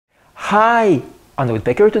Hi, on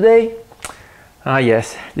Woodpecker today? Ah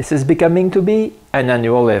yes, this is becoming to be an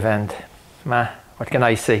annual event. What can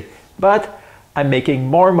I say? But I'm making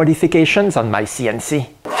more modifications on my CNC.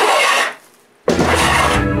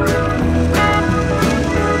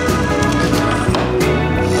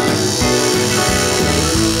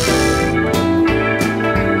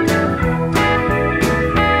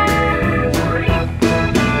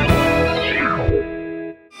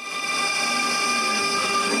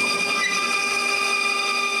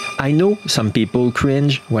 I know some people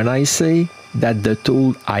cringe when I say that the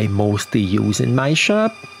tool I mostly use in my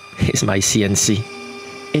shop is my CNC.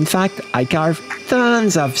 In fact, I carve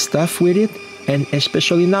tons of stuff with it, and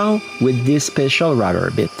especially now with this special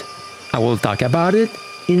router bit. I will talk about it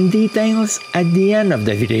in details at the end of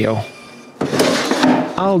the video.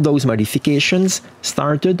 All those modifications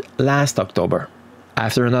started last October,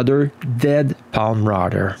 after another dead palm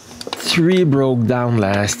router. 3 broke down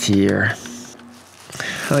last year.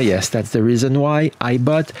 Oh yes, that's the reason why I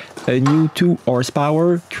bought a new 2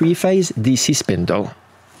 horsepower 3-phase DC spindle.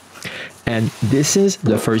 And this is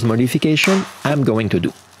the first modification I'm going to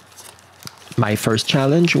do. My first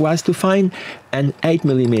challenge was to find an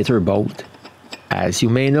 8mm bolt. As you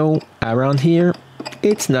may know, around here,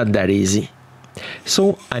 it's not that easy.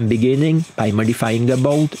 So I'm beginning by modifying the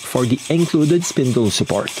bolt for the included spindle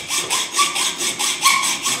support.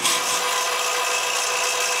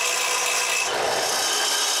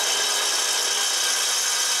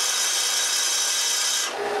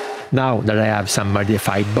 Now that I have some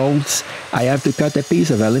modified bolts, I have to cut a piece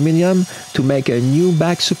of aluminum to make a new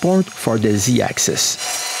back support for the Z-axis.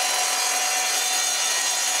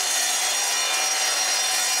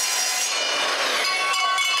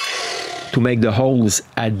 To make the holes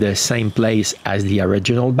at the same place as the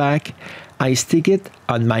original back, I stick it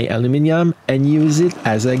on my aluminum and use it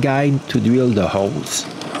as a guide to drill the holes.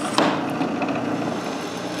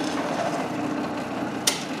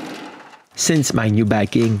 Since my new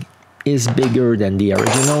backing is bigger than the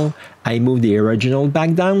original, I move the original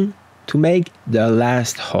back down to make the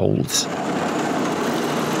last holes.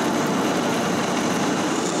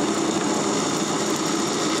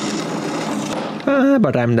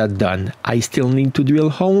 But I'm not done. I still need to drill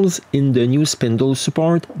holes in the new spindle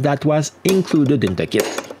support that was included in the kit.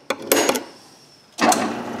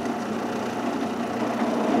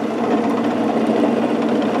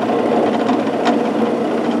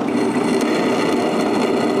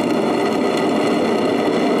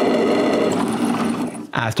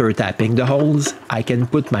 After tapping the holes, I can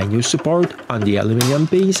put my new support on the aluminum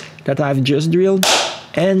piece that I've just drilled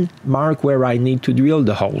and mark where I need to drill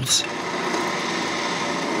the holes.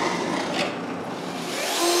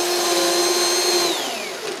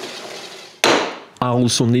 I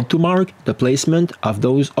also need to mark the placement of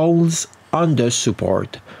those holes on the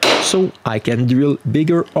support, so I can drill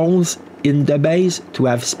bigger holes in the base to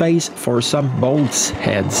have space for some bolts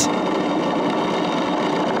heads.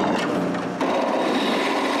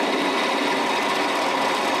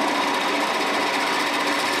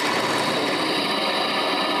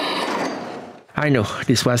 I know,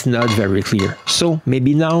 this was not very clear, so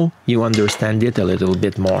maybe now you understand it a little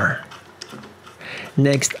bit more.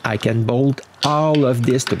 Next, I can bolt all of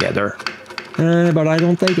this together, but I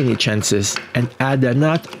don't take any chances and add a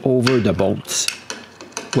nut over the bolts.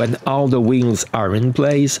 When all the wheels are in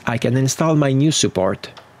place, I can install my new support.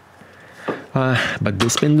 But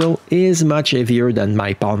this spindle is much heavier than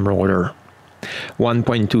my palm roller.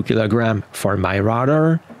 1.2 kilograms for my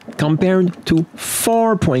router compared to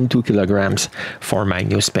 4.2 kilograms for my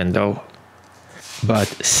new spindle. But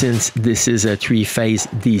since this is a 3-phase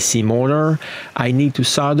DC motor, I need to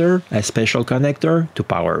solder a special connector to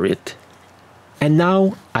power it. And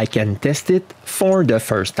now I can test it for the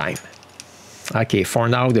first time. Okay, for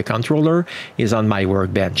now the controller is on my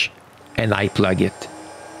workbench and I plug it.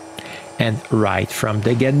 And right from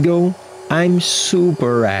the get-go, I'm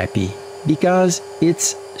super happy because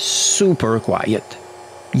it's super quiet.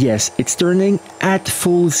 Yes, it's turning at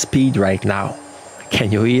full speed right now.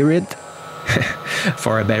 Can you hear it?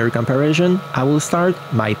 For a better comparison, I will start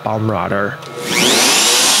my palm router.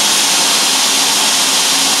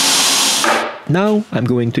 Now I'm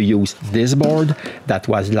going to use this board that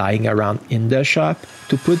was lying around in the shop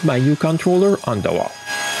to put my new controller on the wall.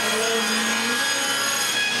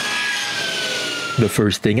 The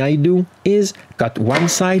first thing I do is cut one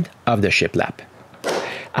side of the shiplap.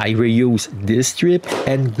 I reuse this strip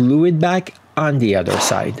and glue it back on the other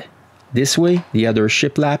side. This way, the other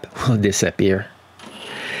shiplap will disappear.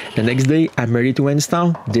 The next day, I'm ready to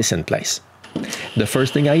install this in place. The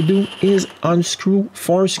first thing I do is unscrew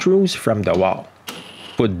 4 screws from the wall.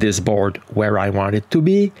 Put this board where I want it to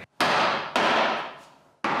be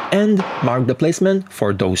and mark the placement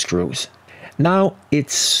for those screws. Now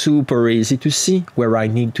it's super easy to see where I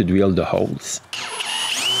need to drill the holes.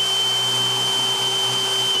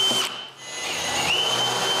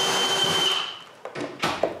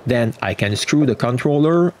 Then I can screw the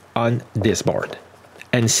controller on this board.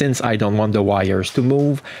 And since I don't want the wires to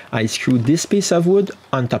move, I screw this piece of wood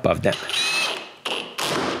on top of them.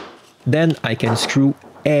 Then I can screw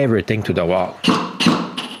everything to the wall.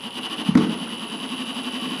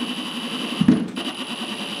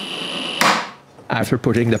 After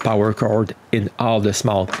putting the power cord in all the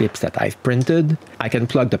small clips that I've printed, I can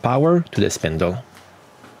plug the power to the spindle.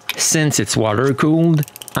 Since it's water cooled,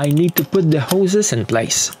 I need to put the hoses in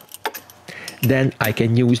place. Then I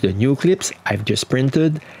can use the new clips I've just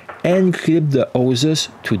printed and clip the hoses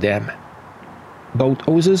to them. Both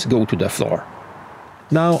hoses go to the floor.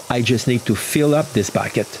 Now I just need to fill up this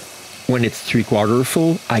bucket. When it's 3/4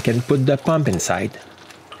 full, I can put the pump inside.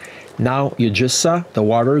 Now you just saw the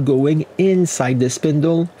water going inside the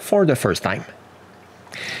spindle for the first time.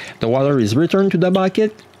 The water is returned to the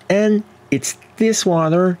bucket, and it's this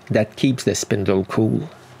water that keeps the spindle cool.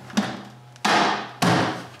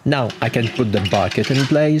 Now I can put the bucket in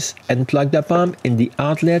place and plug the pump in the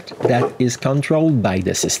outlet that is controlled by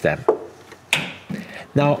the system.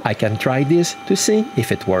 Now I can try this to see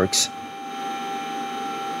if it works.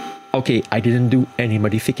 Okay, I didn't do any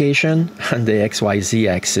modification on the XYZ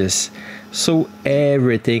axis, so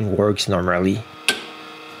everything works normally.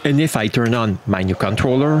 And if I turn on my new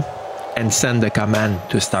controller and send the command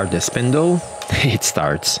to start the spindle, it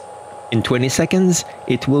starts. In 20 seconds,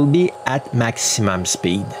 it will be at maximum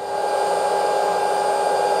speed.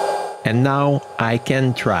 And now I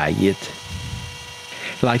can try it.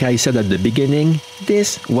 Like I said at the beginning,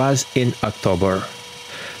 this was in October.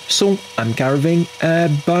 So I'm carving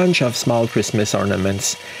a bunch of small Christmas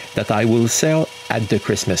ornaments that I will sell at the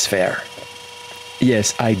Christmas fair.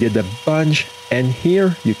 Yes, I did a bunch, and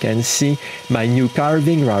here you can see my new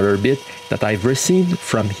carving router bit that I've received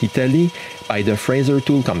from Italy by the Fraser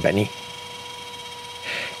Tool Company.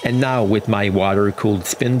 And now with my water-cooled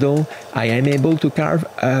spindle, I am able to carve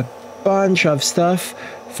a bunch of stuff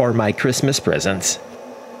for my Christmas presents.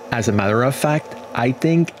 As a matter of fact, I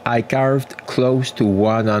think I carved close to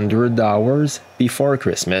 100 hours before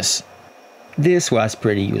Christmas. This was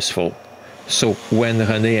pretty useful. So when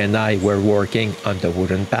René and I were working on the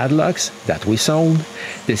wooden padlocks that we sold,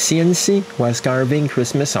 the CNC was carving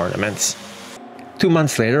Christmas ornaments. 2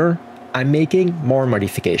 months later, I'm making more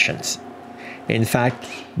modifications. In fact,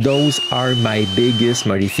 those are my biggest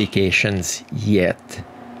modifications yet.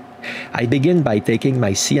 I begin by taking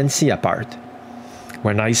my CNC apart.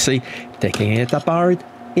 When I say taking it apart,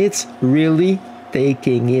 it's really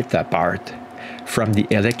taking it apart. From the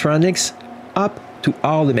electronics up to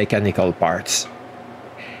all the mechanical parts.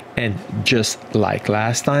 And just like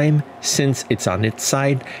last time, since it's on its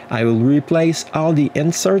side, I will replace all the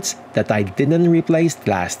inserts that I didn't replace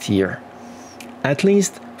last year. At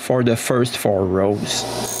least for the first 4 rows.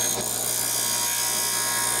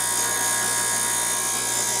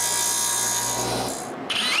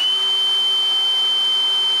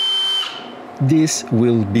 This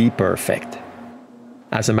will be perfect.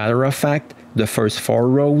 As a matter of fact, the first 4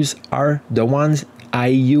 rows are the ones I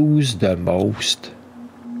use the most.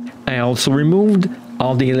 I also removed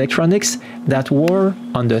all the electronics that were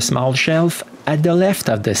on the small shelf at the left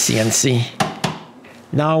of the CNC.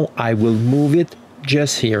 Now I will move it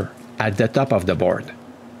just here at the top of the board.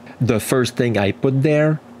 The first thing I put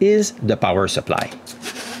there is the power supply.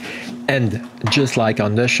 And just like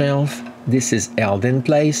on the shelf, this is held in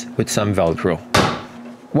place with some Velcro.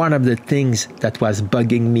 One of the things that was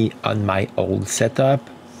bugging me on my old setup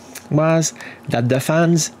was that the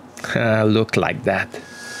fans look like that.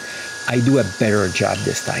 I do a better job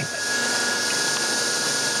this time.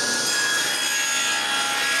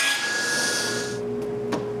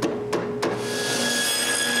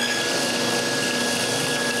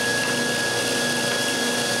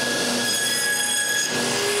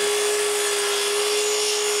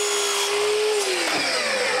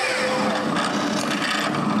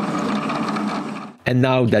 And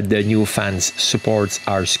now that the new fan's supports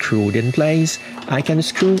are screwed in place, I can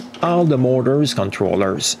screw all the motor's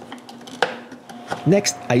controllers.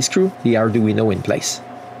 Next, I screw the Arduino in place.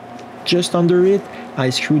 Just under it, I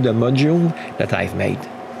screw the module that I've made.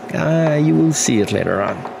 You will see it later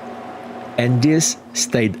on. And this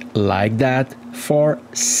stayed like that for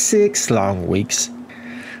 6 long weeks.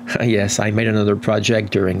 Yes, I made another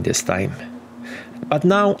project during this time. But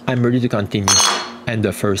now I'm ready to continue. And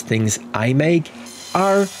the first things I make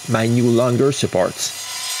are my new longer supports.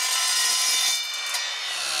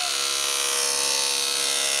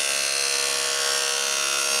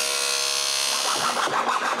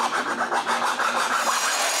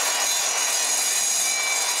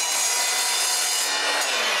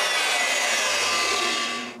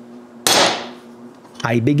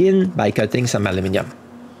 I begin by cutting some aluminum.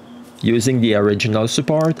 Using the original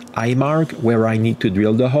support, I mark where I need to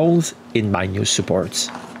drill the holes in my new supports.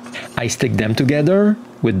 I stick them together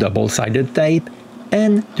with double-sided tape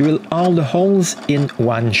and drill all the holes in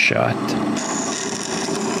one shot.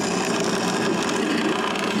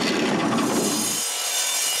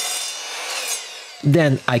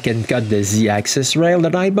 Then I can cut the Z-axis rail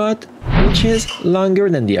that I bought, which is longer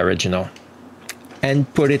than the original,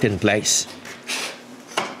 and put it in place.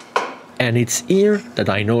 And it's here that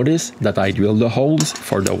I notice that I drilled the holes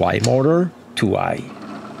for the Y motor too high.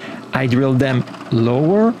 I drilled them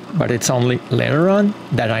lower, but it's only later on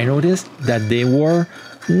that I noticed that they were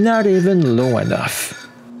not even low enough.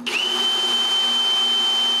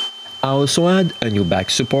 I also add a new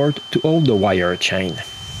back support to hold the wire chain.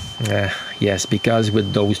 Yes, because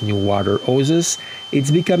with those new water hoses,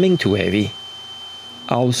 it's becoming too heavy.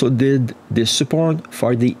 I also did this support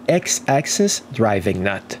for the X-axis driving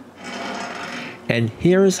nut. And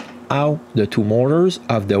here's how the two motors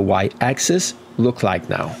of the Y-axis look like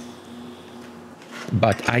now.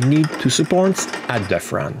 But I need two supports at the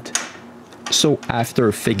front. So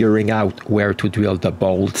after figuring out where to drill the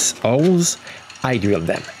bolts holes, I drilled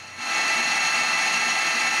them.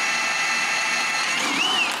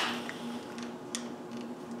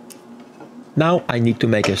 Now I need to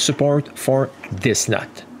make a support for this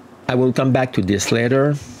nut. I will come back to this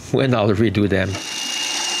later when I'll redo them.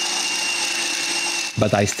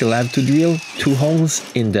 But I still have to drill two holes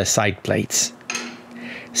in the side plates.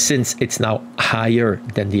 Since it's now higher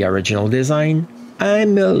than the original design,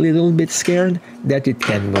 I'm a little bit scared that it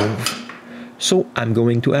can move. So I'm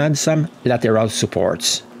going to add some lateral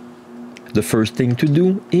supports. The first thing to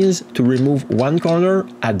do is to remove one corner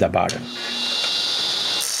at the bottom.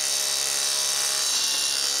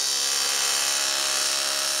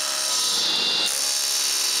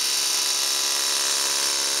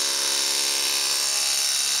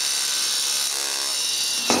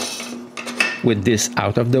 With this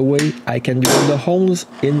out of the way, I can drill the holes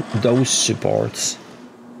in those supports.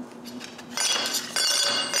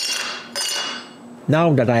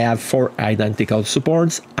 Now that I have 4 identical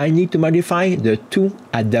supports, I need to modify the 2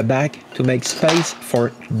 at the back to make space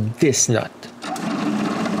for this nut.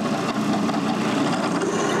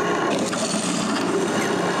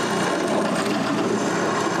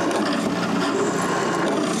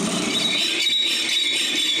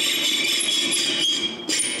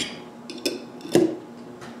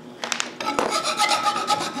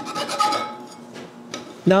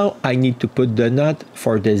 Now I need to put the nut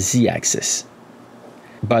for the Z-axis.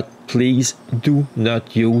 But please do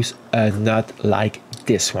not use a nut like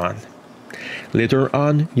this one. Later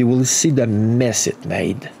on, you will see the mess it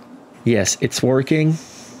made. Yes, it's working,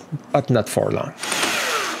 but not for long.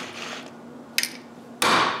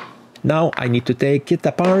 Now I need to take it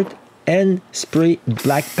apart and spray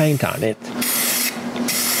black paint on it.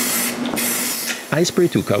 I spray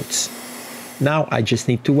 2 coats. Now I just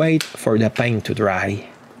need to wait for the paint to dry.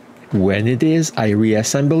 When it is, I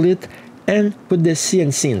reassemble it and put the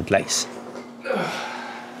CNC in place.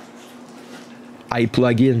 I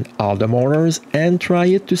plug in all the motors and try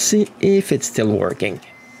it to see if it's still working.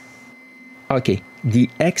 Okay, the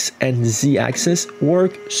X and Z axis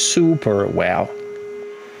work super well.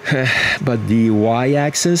 But the Y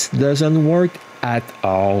axis doesn't work at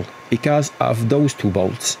all because of those 2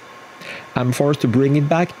 bolts. I'm forced to bring it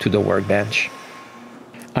back to the workbench.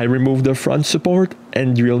 I remove the front support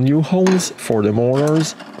and drill new holes for the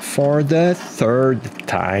motors for the 3rd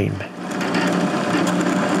time.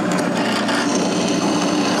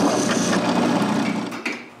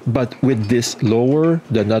 But with this lower,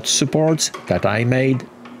 the nut supports that I made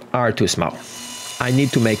are too small. I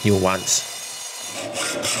need to make new ones.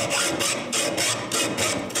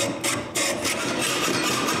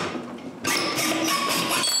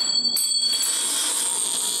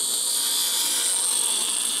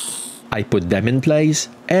 I put them in place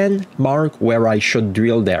and mark where I should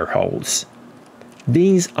drill their holes.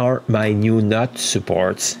 These are my new nut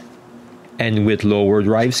supports. And with lower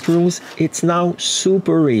drive screws, it's now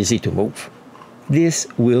super easy to move. This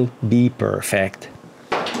will be perfect.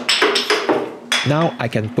 Now I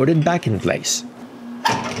can put it back in place.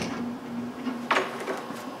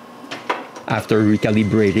 After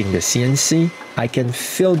recalibrating the CNC, I can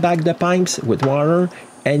fill back the pipes with water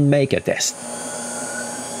and make a test.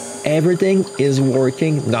 Everything is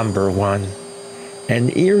working number 1.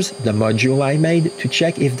 And here's the module I made to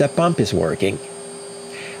check if the pump is working.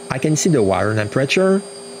 I can see the water temperature,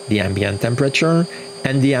 the ambient temperature,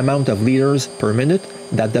 and the amount of liters per minute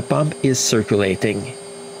that the pump is circulating.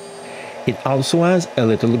 It also has a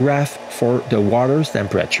little graph for the water's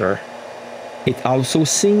temperature. It also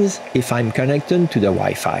sees if I'm connected to the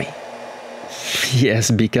Wi-Fi.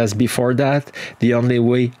 Yes, because before that, the only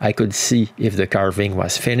way I could see if the carving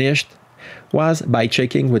was finished was by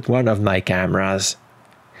checking with one of my cameras.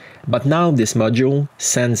 But now this module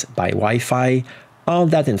sends by Wi-Fi all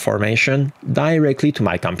that information directly to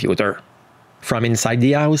my computer. From inside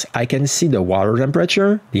the house, I can see the water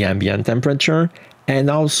temperature, the ambient temperature, and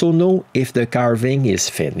also know if the carving is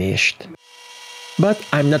finished. But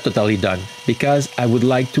I'm not totally done, because I would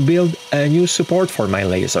like to build a new support for my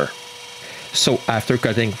laser. So after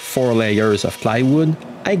cutting 4 layers of plywood,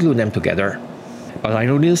 I glue them together. But I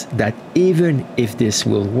noticed that even if this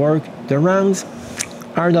will work, the rounds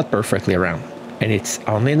are not perfectly round. And it's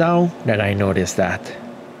only now that I noticed that.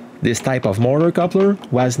 This type of mortar coupler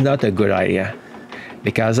was not a good idea.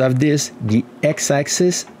 Because of this, the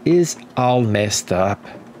x-axis is all messed up.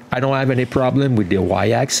 I don't have any problem with the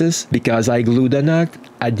y-axis because I glued the nut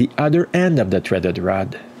at the other end of the threaded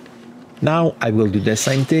rod. Now I will do the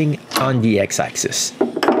same thing on the x-axis.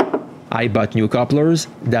 I bought new couplers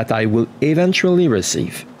that I will eventually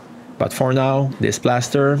receive. But for now, this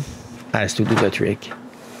plaster has to do the trick.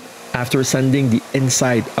 After sanding the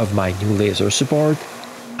inside of my new laser support,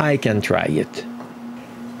 I can try it.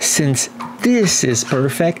 Since this is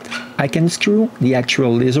perfect, I can screw the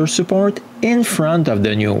actual laser support in front of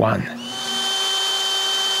the new one.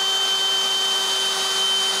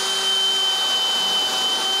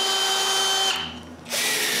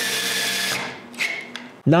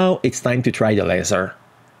 Now it's time to try the laser.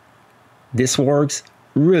 This works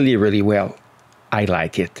really well. I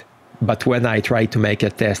like it. But when I try to make a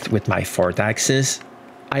test with my 4th axis,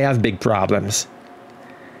 I have big problems.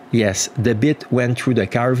 Yes, the bit went through the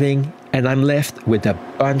carving and I'm left with a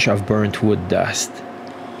bunch of burnt wood dust.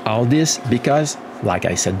 All this because, like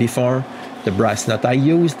I said before, the brass nut I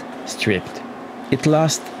used stripped. It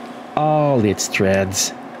lost all its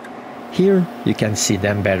threads. Here you can see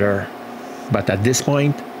them better. But at this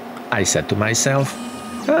point, I said to myself,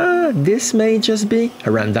 this may just be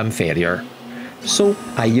a random failure. So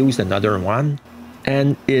I used another one,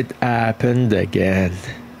 and it happened again.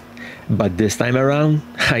 But this time around,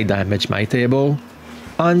 I damaged my table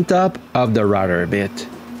on top of the router bit.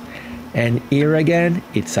 And here again,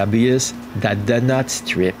 it's obvious that the nut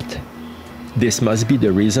stripped. This must be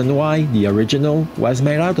the reason why the original was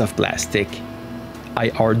made out of plastic. I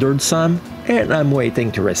ordered some, and I'm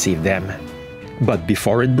waiting to receive them. But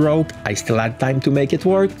before it broke, I still had time to make it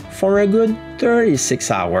work for a good 36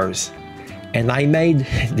 hours. And I made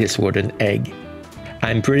this wooden egg.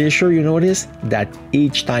 I'm pretty sure you noticed that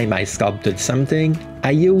each time I sculpted something, I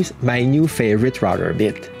used my new favorite router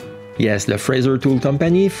bit. Yes, the Fraser Tool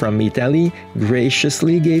Company from Italy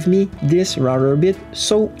graciously gave me this router bit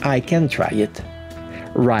so I can try it.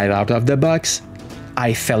 Right out of the box,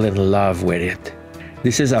 I fell in love with it.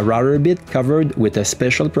 This is a router bit covered with a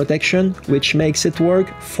special protection which makes it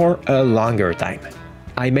work for a longer time.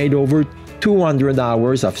 I made over 200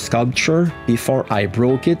 hours of sculpture before I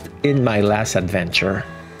broke it in my last adventure.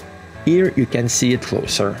 Here you can see it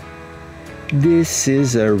closer. This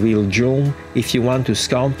is a real jewel if you want to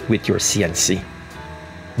sculpt with your CNC.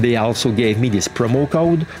 They also gave me this promo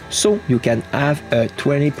code so you can have a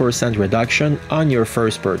 20% reduction on your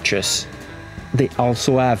first purchase. They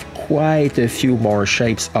also have quite a few more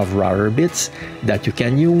shapes of router bits that you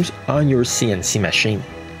can use on your CNC machine.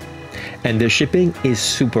 And the shipping is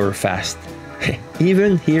super fast,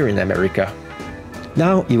 even here in America.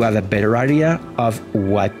 Now you have a better idea of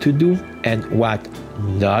what to do and what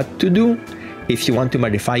not to do if you want to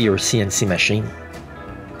modify your CNC machine.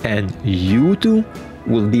 And you too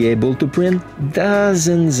will be able to print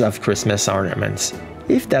dozens of Christmas ornaments,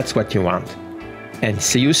 if that's what you want. And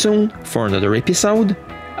see you soon for another episode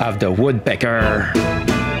of the Woodpecker.